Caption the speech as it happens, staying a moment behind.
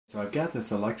So I've got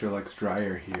this Electrolux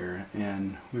dryer here,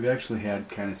 and we've actually had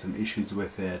kind of some issues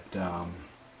with it.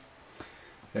 It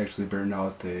actually burned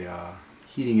out the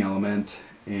heating element,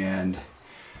 and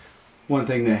one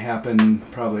thing that happened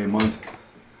probably about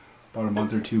a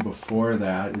month or two before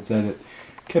that, is that it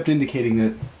kept indicating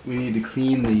that we need to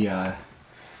clean the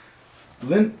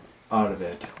lint out of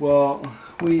it. Well,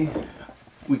 we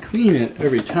clean it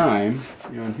every time,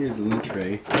 and here's the lint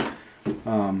tray.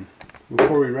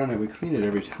 Before we run it, we clean it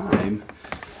every time,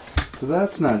 so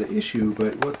that's not an issue.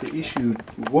 But what the issue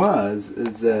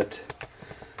is that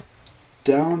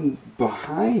down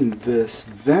behind this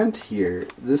vent here,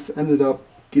 this ended up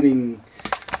getting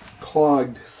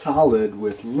clogged solid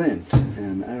with lint,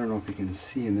 and I don't know if you can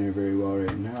see in there very well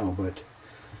right now, but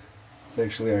it's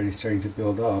actually already starting to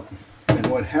build up. And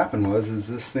what happened is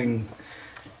this thing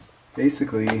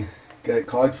basically got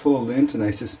clogged full of lint, and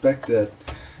I suspect that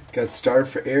got starved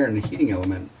for air and the heating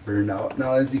element burned out.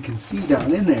 Now, as you can see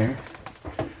down in there,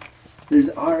 there's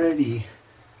already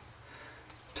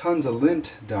tons of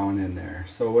lint down in there.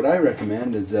 So what I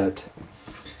recommend is that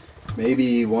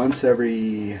maybe once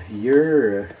every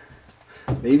year,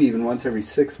 or maybe even once every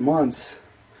 6 months,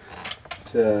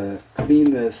 to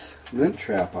clean this lint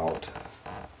trap out.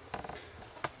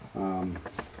 And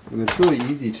it's really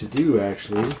easy to do,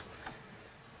 actually.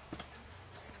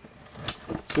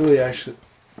 It's really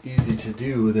easy to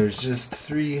do. There's just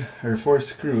 3 or 4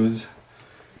 screws,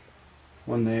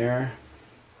 one there,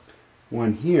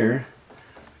 one here,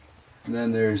 and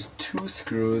then there's 2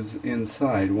 screws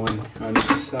inside, one on each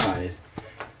side.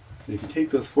 And if you take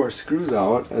those 4 screws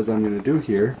out, as I'm going to do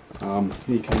here,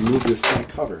 you can remove this front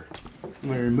cover. I'm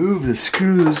going to remove the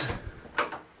screws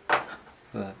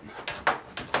that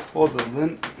hold the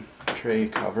lint tray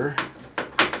cover.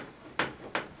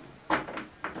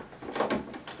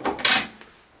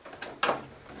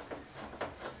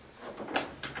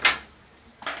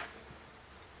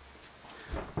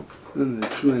 Then the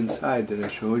 2 inside that I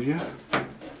showed you.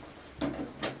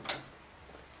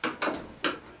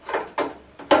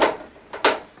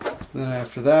 Then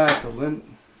after that, the lint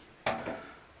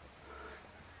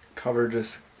cover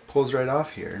just pulls right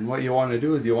off here. And what you want to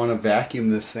do is you want to vacuum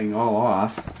this thing all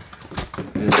off.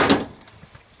 And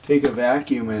take a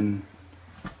vacuum and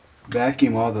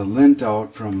vacuum all the lint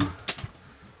out from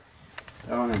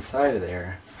down inside of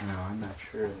there. Now, I'm not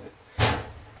sure that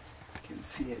you can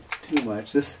see it too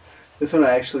much. This one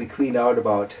I actually cleaned out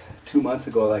about 2 months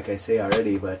ago, like I say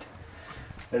already, but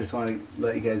I just want to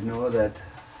let you guys know that,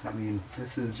 I mean,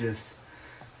 this is just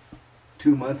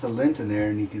 2 months of lint in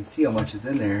there, and you can see how much is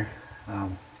in there.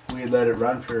 We let it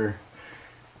run for,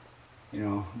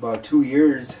 about 2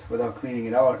 years without cleaning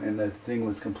it out, and the thing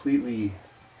was completely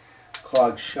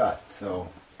clogged shut. So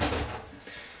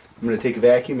I'm going to take a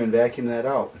vacuum and vacuum that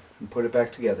out and put it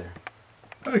back together.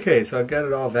 Okay, so I've got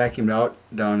it all vacuumed out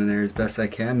down in there as best I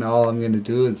can. Now all I'm going to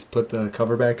do is put the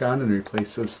cover back on and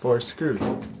replace those 4 screws.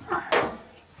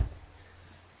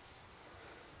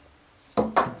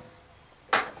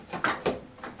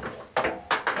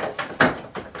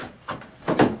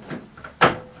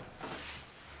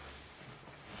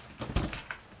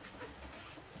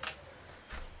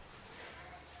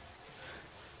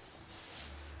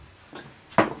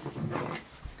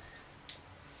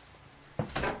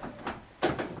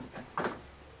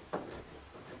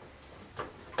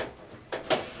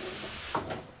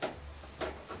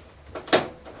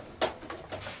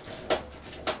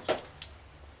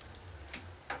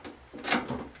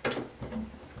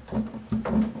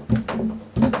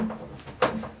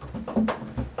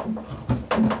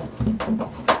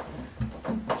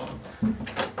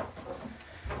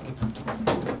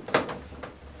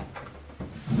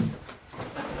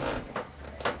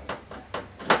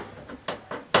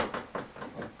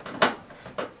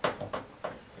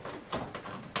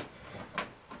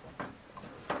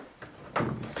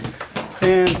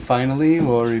 And finally,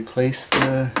 we'll replace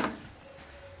the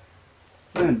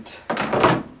lint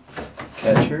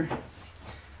catcher.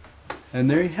 And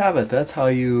there you have it. That's how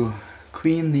you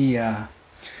clean the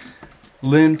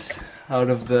lint out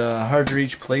of the hard to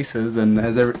reach places. And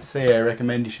as I say, I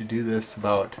recommend you should do this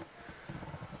about,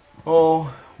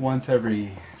 once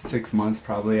every 6 months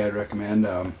probably. I'd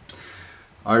recommend.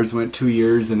 Ours went 2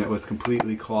 years and it was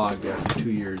completely clogged after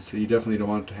 2 years, so you definitely don't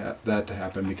want that to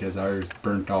happen, because ours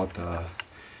burnt out the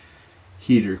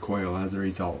heater coil as a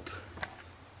result.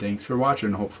 Thanks for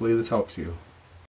watching. Hopefully this helps you.